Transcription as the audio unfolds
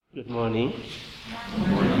Good morning.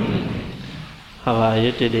 How are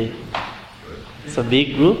you today? It's a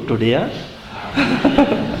big group today,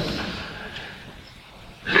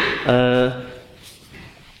 huh?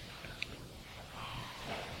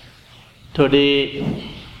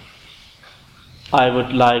 Today I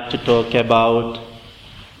would like to talk about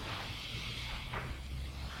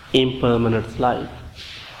impermanent life.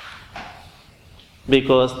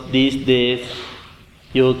 Because these days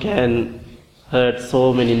you can heard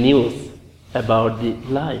so many news about the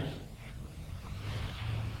life.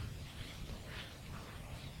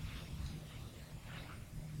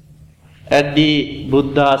 At the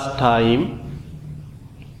Buddha's time,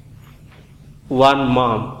 one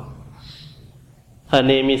mom, her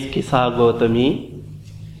name is Kisa Gotami,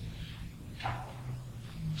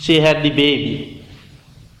 she had the baby.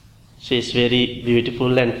 She is very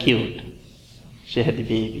beautiful and cute. She had the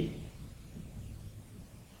baby.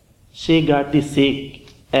 She got the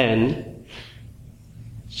sick and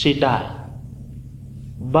she died.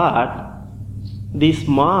 But this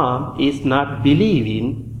mom is not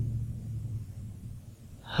believing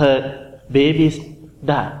her baby's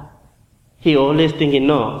died. He always thinking,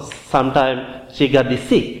 no, sometime she got the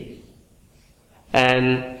sick.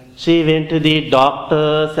 And she went to the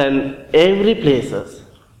doctors and every places.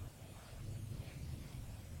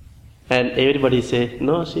 And everybody said,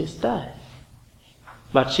 no, she's died.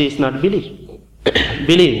 But she is not believing.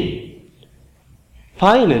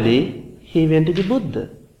 Finally, he went to the Buddha.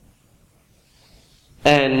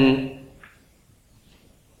 And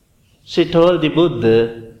she told the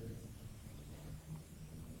Buddha,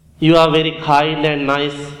 you are a very kind and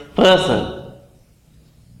nice person.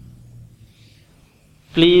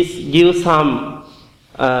 Please give some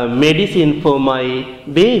medicine for my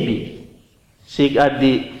baby. She got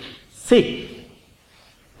the sick.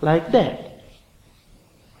 Like that.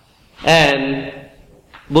 And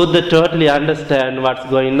Buddha totally understand what's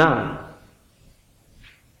going on.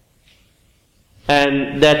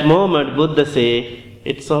 And that moment Buddha say,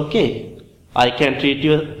 it's okay, I can treat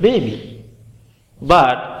your baby.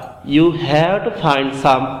 But you have to find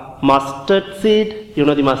some mustard seed, you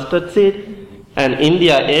know the mustard seed? And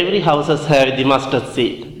India, every houses have the mustard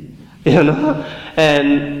seed, you know?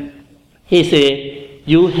 And he say,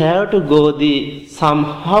 you have to go to some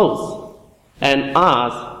house and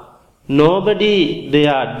ask, nobody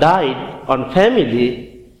there died on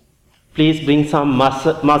family, please bring some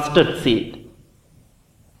mustard seed.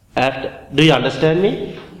 Do you understand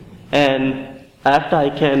me? And after I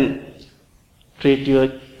can treat your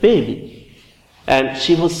baby. And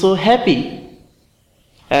she was so happy.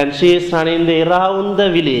 And she is running around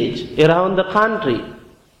the village, around the country,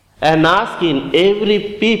 and asking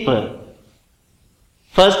every people.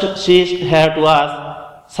 First she had to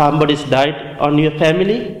ask, somebody's died on your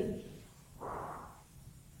family?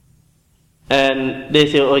 And they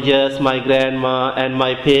say, oh yes, my grandma and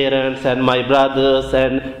my parents and my brothers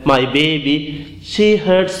and my baby. She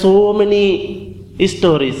heard so many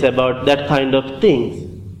stories about that kind of things.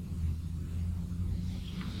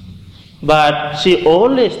 But she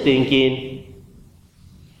always thinking,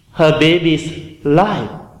 her baby's alive.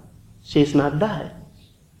 She's not died.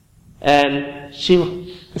 And she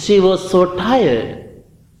was so tired.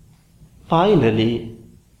 Finally,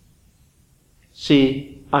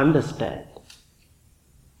 she understood.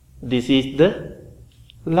 This is the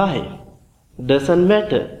life. Doesn't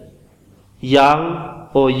matter. Young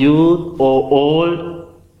or youth or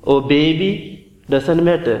old or baby, doesn't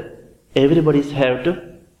matter. Everybody's have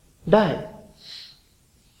to die.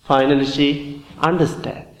 Finally she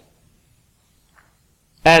understand.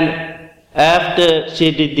 And after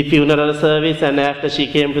she did the funeral service and after she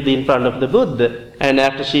came to the in front of the Buddha and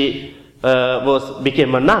after she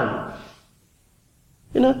became a nun,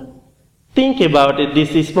 you know, think about it,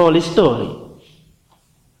 this is a small story.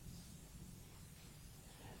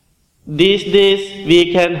 These days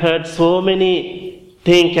we can hear so many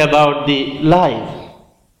things about the life.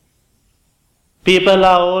 People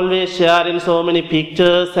are always sharing so many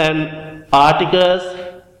pictures and articles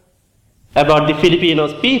about the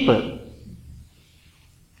Filipinos people.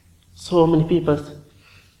 So many people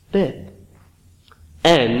dead.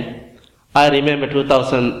 And I remember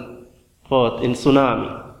 2004 in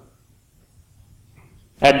tsunami.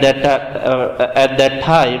 At that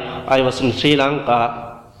time, I was in Sri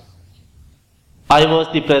Lanka. I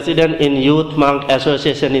was the president in Youth Monk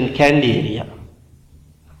Association in Kandy area.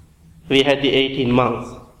 We had the 18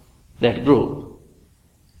 monks, that group.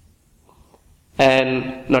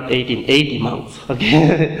 And not 18, 80 monks,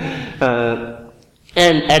 okay?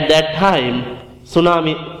 And at that time,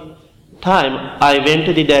 tsunami time, I went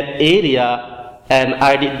to that area and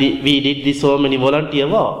we did so many volunteer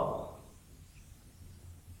work.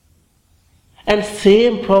 And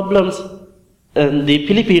same problems in the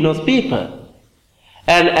Filipinos people.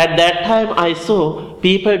 And at that time I saw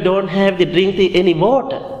people don't have to drink any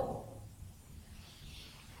water.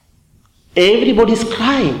 Everybody's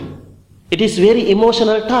crying. It is very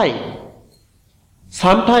emotional time.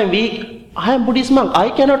 Sometimes I am Buddhist monk, I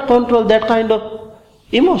cannot control that kind of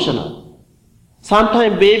emotional.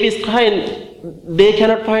 Sometimes babies crying, they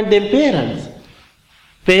cannot find their parents.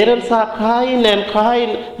 Parents are crying and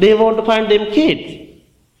crying, they want to find them kids,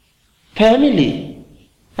 family,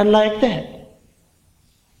 and like that.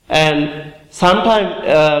 And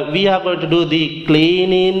sometimes we are going to do the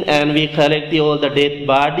cleaning and we collect all the dead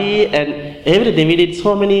body and everything. We did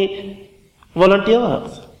so many volunteer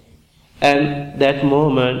works. And that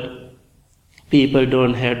moment, people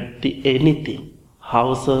don't have anything.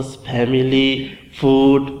 Houses, family,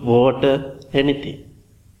 food, water, anything.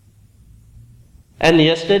 And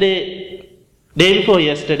day before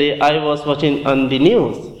yesterday, I was watching on the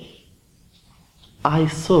news. I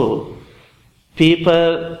saw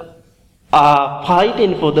people are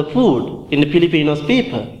fighting for the food in the Filipinos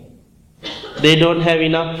people. They don't have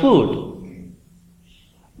enough food.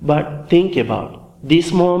 But think about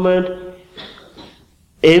this moment,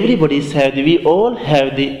 we all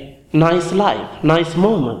have the nice life, nice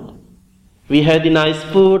moment. We have the nice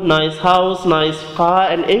food, nice house, nice car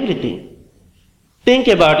and everything. Think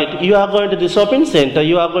about it, you are going to the shopping center,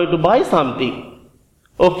 you are going to buy something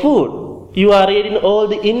or food. You are reading all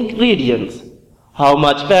the ingredients, how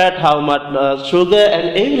much fat, how much sugar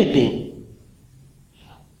and everything.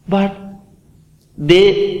 But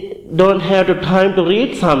they don't have the time to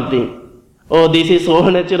read something. Oh, this is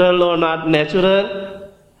all natural or not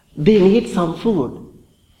natural. They need some food.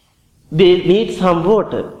 They need some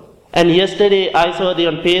water. And yesterday I saw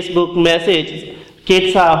on Facebook message,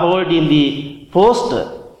 kids are holding the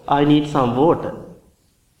poster, I need some water.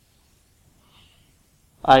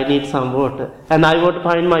 I need some water. And I want to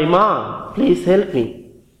find my mom, please help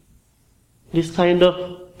me. This kind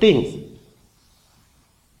of things.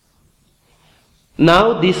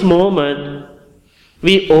 Now this moment,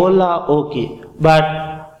 we all are okay,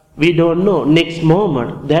 but we don't know next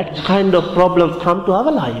moment that kind of problems come to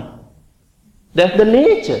our life. That's the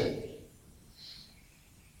nature.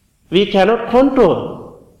 We cannot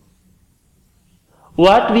control.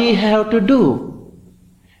 What we have to do,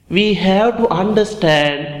 we have to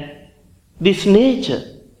understand this nature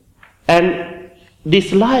and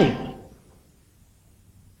this life.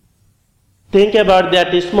 Think about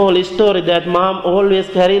that small story that mom always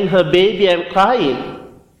carrying her baby and crying.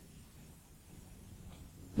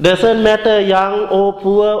 Doesn't matter young or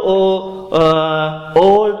poor or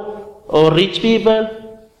old or rich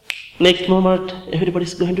people, next moment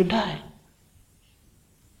everybody's going to die.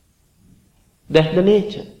 That's the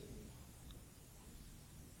nature.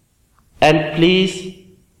 And please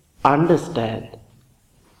understand,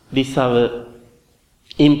 this is our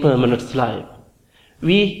impermanent life.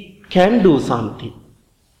 We can do something.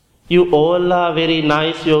 You all are very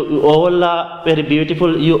nice, you all are very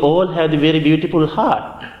beautiful, you all have a very beautiful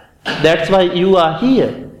heart. That's why you are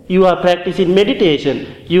here. You are practicing meditation,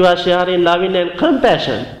 you are sharing loving and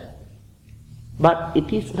compassion. But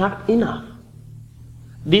it is not enough.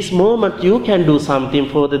 This moment you can do something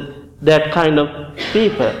for that kind of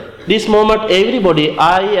people. This moment everybody,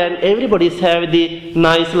 I and everybody have the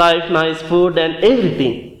nice life, nice food and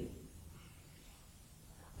everything.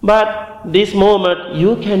 But this moment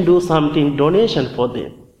you can do something, donation for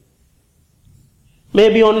them.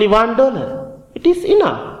 Maybe only $1. It is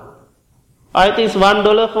enough. I think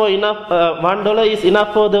 $1 for enough. $1 is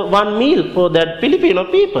enough for the one meal for that Filipino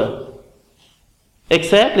people.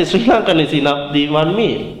 Exactly, Sri Lankan is enough, the one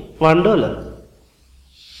meal, $1.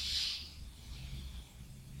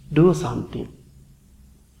 Do something.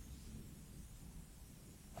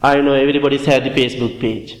 I know everybody's had the Facebook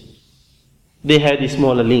page. They have the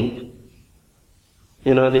smaller link.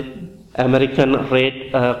 You know, the American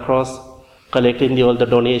Red Cross collecting all the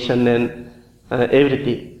donation and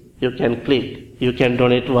everything. You can click. You can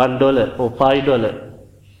donate $1 or $5.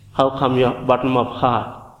 How come your bottom of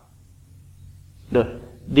heart?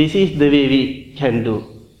 This is the way we can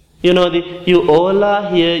do. You know, you all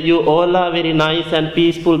are here, you all are very nice and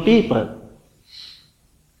peaceful people.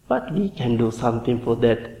 But we can do something for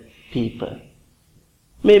that people.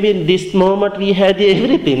 Maybe in this moment we had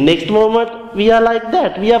everything. Next moment we are like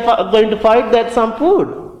that. We are going to fight that some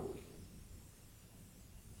food.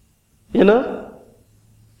 You know,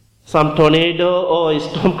 some tornado or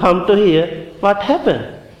storm come to here. What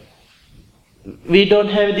happened? We don't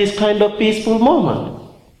have this kind of peaceful moment.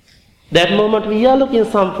 That moment we are looking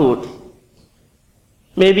some food.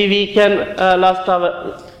 Maybe we can last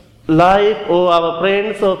our life or our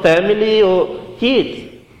friends or family or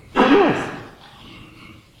kids. Who knows?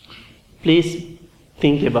 Please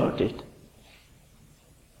think about it.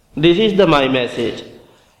 This is my message.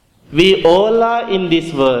 We all are in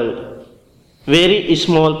this world, very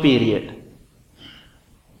small period.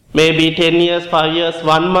 Maybe 10 years, 5 years,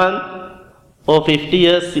 1 month, or 50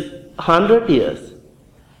 years, 100 years.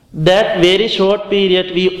 That very short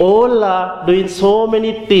period, we all are doing so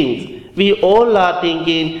many things. We all are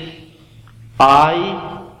thinking,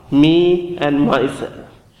 I, me, and myself.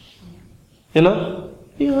 You know,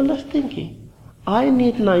 we all are thinking, I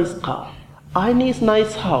need nice car. I need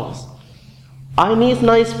nice house. I need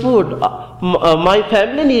nice food. My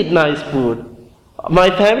family need nice food. My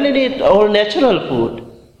family need all natural food.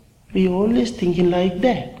 We always thinking like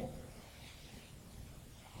that.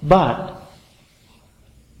 But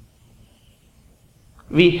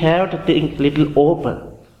we have to think little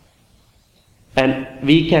open. And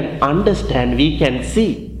we can understand, we can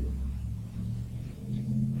see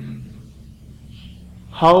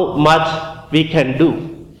how much we can do.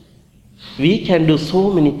 We can do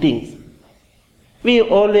so many things. We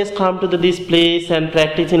always come to this place and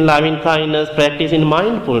practice in loving kindness, practice in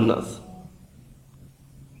mindfulness.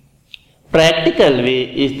 Practical way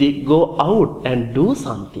is to go out and do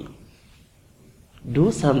something.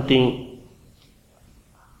 Do something.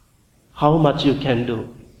 How much you can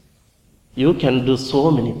do? You can do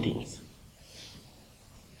so many things.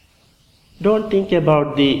 Don't think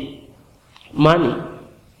about the money.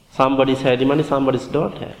 Somebody has the money, somebody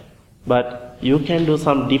don't have. But you can do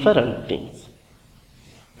some different things.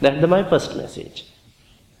 That's my first message.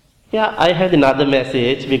 Yeah, I have another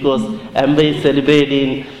message because Amber is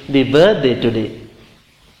celebrating the birthday today.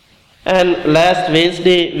 And last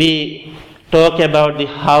Wednesday we talked about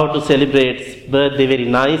how to celebrate birthday very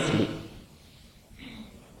nicely.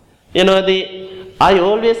 You know, I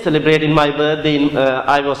always celebrate in my birthday.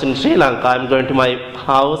 I was in Sri Lanka. I'm going to my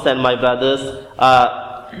house and my brothers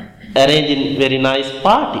are arranging very nice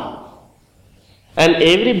party. And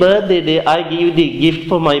every birthday day I give the gift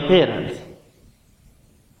for my parents.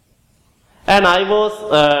 And I was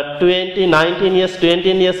 19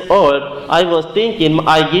 years old. I was thinking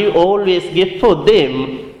I give always gift for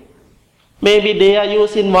them. Maybe they are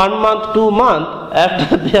using 1 month, 2 months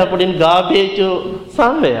after they are putting garbage to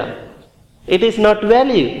somewhere. It is not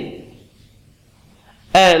value.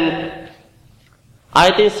 And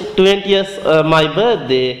it is 20 years my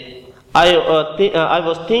birthday. I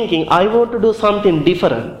was thinking I want to do something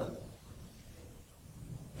different.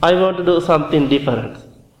 I want to do something different.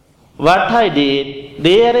 What I did,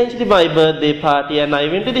 they arranged my birthday party and I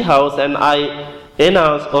went to the house and I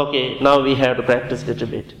announced, okay, now we have to practice a little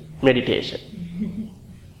bit meditation.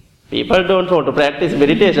 People don't want to practice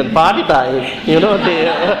meditation, party time, you know,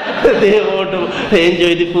 they want to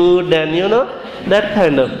enjoy the food and, you know, that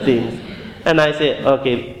kind of things. And I say,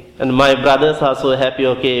 okay, and my brothers are so happy,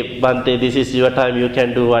 okay, Bhante, this is your time, you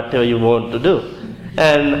can do whatever you want to do.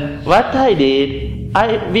 And what I did,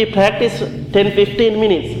 we practiced 10-15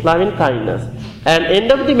 minutes, loving kindness. And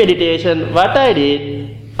end of the meditation, what I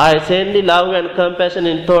did, I sent the love and compassion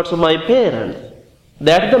in thoughts to my parents.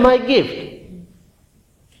 That's my gift.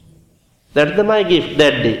 That's my gift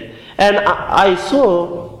that day. And I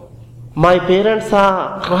saw my parents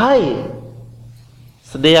are crying.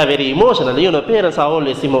 So they are very emotional. You know, parents are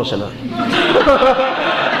always emotional.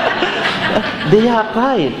 They are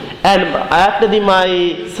crying. And after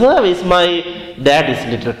my service, my dad is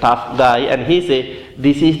a little tough guy and he said,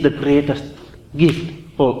 this is the greatest gift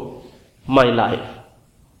for my life.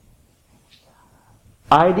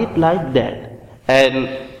 I did like that. And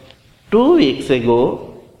 2 weeks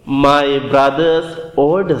ago, my brother's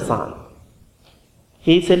older son,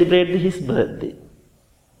 he celebrated his birthday.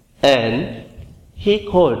 And he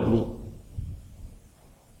called me.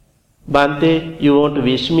 Bhante, you want to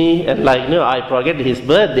wish me? And I forget his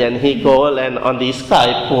birthday. And he called and on the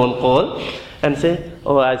Skype phone call and say,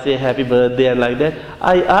 oh, I say happy birthday and like that.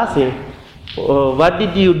 I asked him, what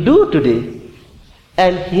did you do today?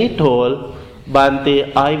 And he told,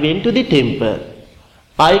 Bhante, I went to the temple.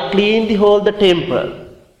 I cleaned the whole the temple.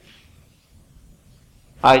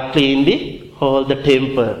 I cleaned the whole the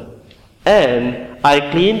temple. And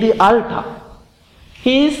I cleaned the altar.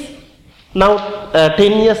 He is now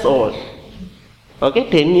 10 years old. Okay,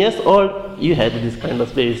 10 years old, you had this kind of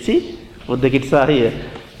space. See, what the kids are here.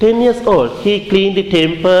 10 years old, he cleaned the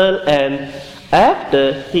temple and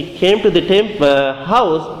after he came to the temple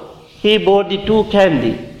house, he bought the 2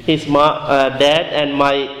 candy. His dad and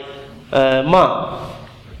my mom.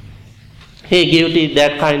 he gave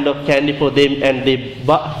that kind of candy for them, and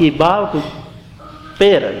he bowed to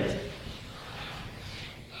parents.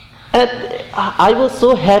 And I was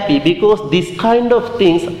so happy because this kind of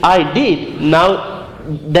things I did. Now,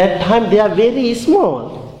 that time they are very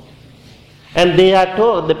small. And they are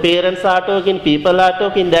talking, the parents are talking, people are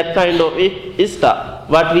talking, that kind of stuff.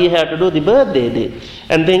 What we have to do the birthday day.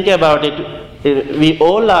 And think about it, we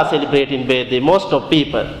all are celebrating birthday, most of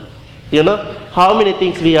people. You know, how many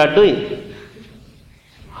things we are doing?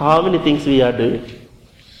 How many things we are doing?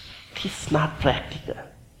 It's not practical.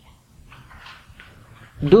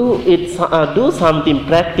 Do something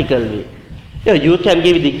practically. You can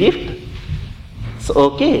give the gift, it's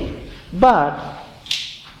okay. But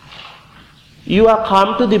you are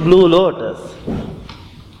come to the Blue Lotus.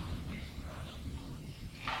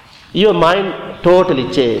 Your mind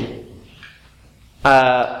totally changed.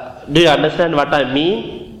 Do you understand what I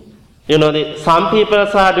mean? You know, some people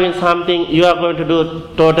are doing something, you are going to do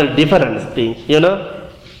total different thing. You know,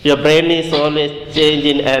 your brain is always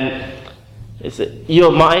changing, and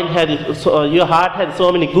your mind has, your heart has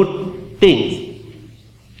so many good things,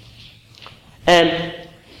 and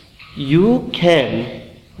you can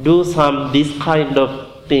do this kind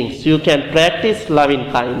of things. You can practice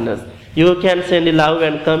loving kindness. You can send love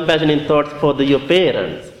and compassion in thoughts for your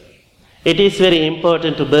parents. It is very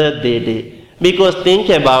important to birthday day, because think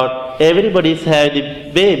about everybody's have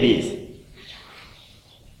the babies.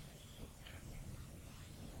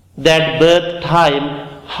 That birth time,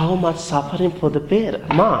 how much suffering for the parent,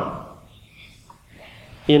 mom,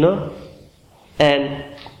 you know, and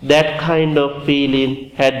that kind of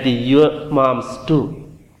feeling had your moms too.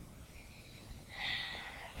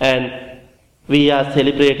 And we are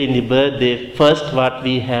celebrating the birthday. First, what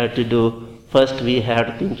we have to do, first we have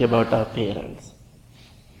to think about our parents.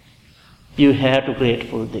 You have to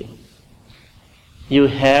grateful them. You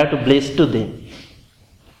have to bless to them.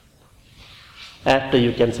 After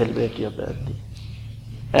you can celebrate your birthday.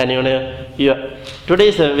 And you know, today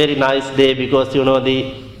is a very nice day, because you know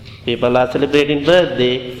the people are celebrating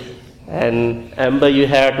birthday, and Amber, you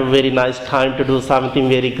have a very nice time to do something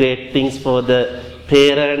very great things for the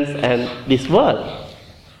parents and this world.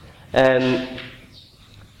 And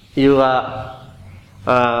you want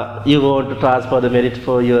to transfer the merit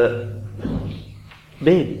for your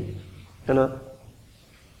baby. You know,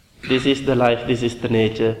 this is the life, this is the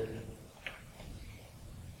nature.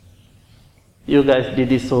 You guys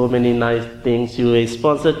did so many nice things. You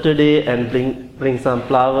sponsored today and bring some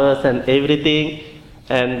flowers and everything,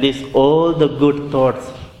 and this all the good thoughts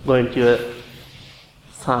going to your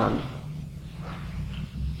son.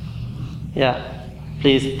 Yeah,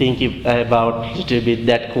 please think about little bit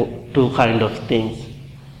that two kind of things.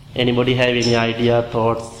 Anybody have any idea,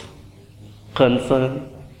 thoughts, concern?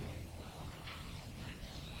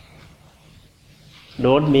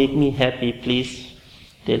 Don't make me happy, please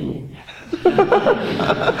tell me.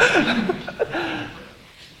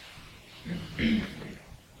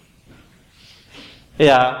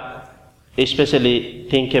 Yeah, especially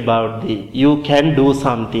think about you can do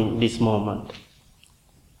something this moment.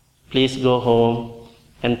 Please go home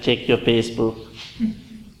and check your Facebook.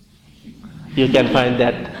 You can find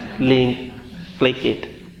that link, click it.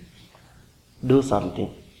 Do something.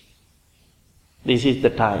 This is the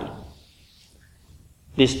time.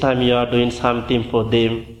 This time you are doing something for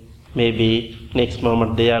them. Maybe next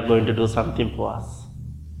moment they are going to do something for us.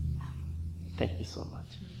 Thank you so much.